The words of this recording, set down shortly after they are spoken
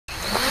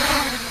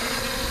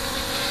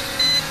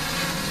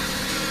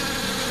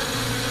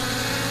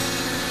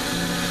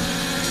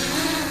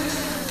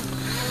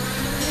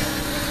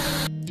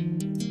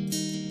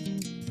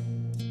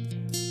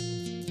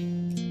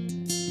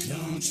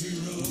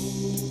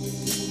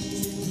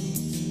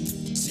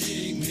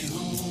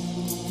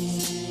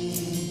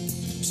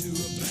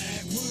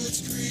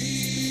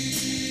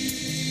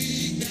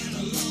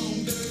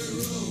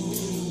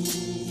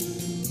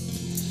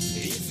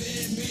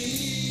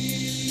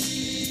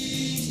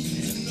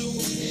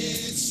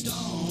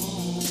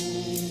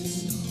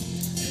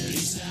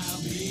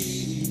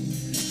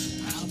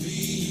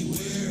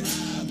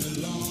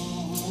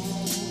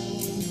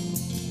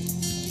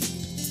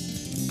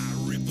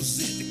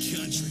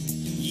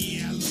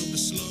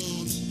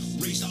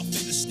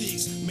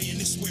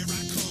That's where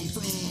I come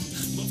from.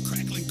 Love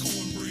crackling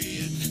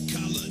cornbread,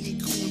 collar and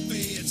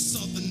corn-fed,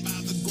 southern by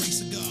the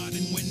grace of God.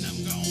 And when I'm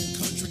gone,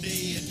 country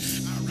dead,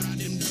 I ride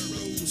them dirt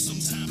roads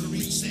sometime to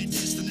reach that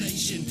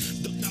destination.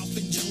 Ducked off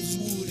in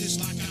Joneswood, it's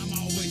like I'm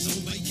always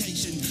on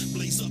vacation.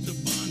 Blaze up the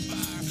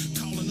bonfire,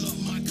 calling up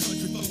my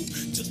country folk.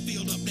 Just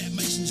filled up that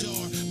mason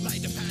jar,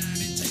 light the pine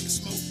and take a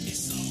smoke.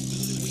 It's all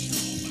good, we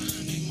all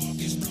fine. And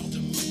Marcus brought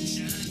the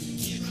moonshine.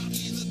 Kid Rock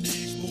in the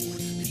dashboard,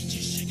 he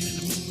just shaking in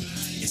the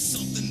moonlight. It's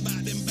something by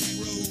them back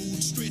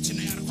roads stretching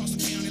out across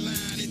the county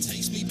line. It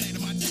takes me back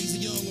to my days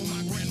of young when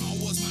my grandma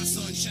was my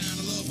sunshine.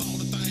 I love all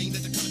the things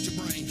that the country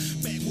bring.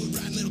 Backwood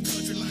riding little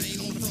country lane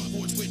on the front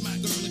porch with my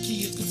girl and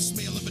kids. Could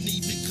smell of an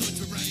evening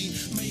country rain.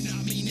 May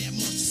not mean that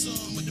much to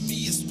some, but to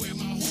me it's where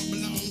my heart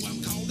belongs. I'm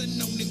calling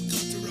on them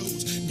country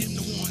roads, them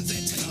the ones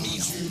that take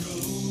me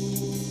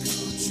home.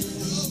 Country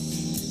road,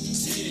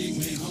 take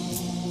me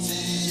home,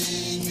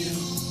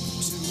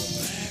 to a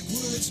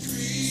backwoods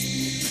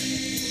creek,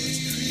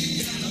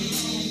 down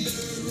along the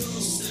road,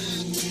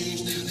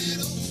 sideways down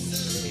that old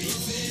dirt.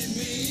 If it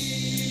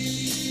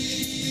means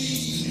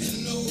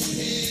an old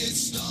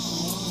headstone,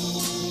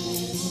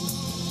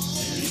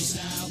 at least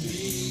I'll be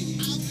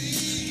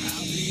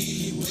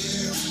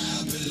where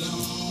I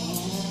belong.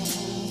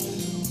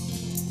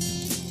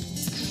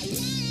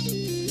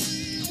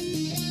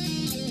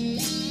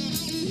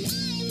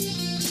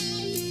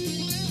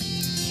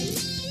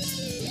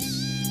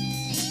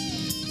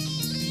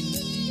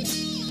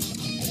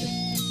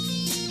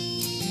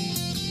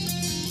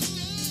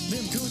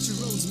 Them country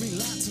roads mean a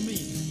lot to me.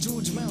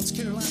 Georgia Mountains,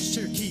 Carolinas,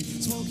 Cherokee,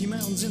 Smoky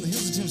Mountains in the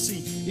hills of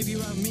Tennessee. If you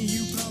ride with me,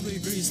 you probably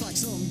agree it's like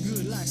something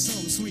good, like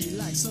something sweet,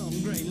 like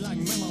something great, like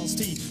Mama's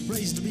tea.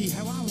 Raised to be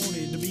how I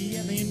wanted to be.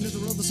 At the end of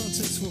the road, the sun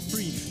sets for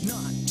free.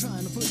 Not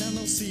trying to put down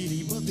no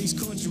city, but these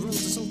country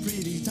roads are so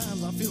pretty.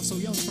 Times I feel so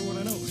young for what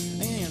I know,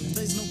 and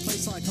there's no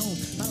place like home.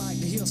 I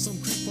like to hear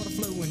some creek water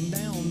flowing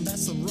down.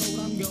 That's the road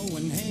I'm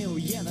going. Hell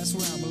yeah, that's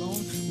where I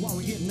belong. While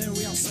we're getting there,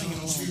 we all singing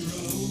along.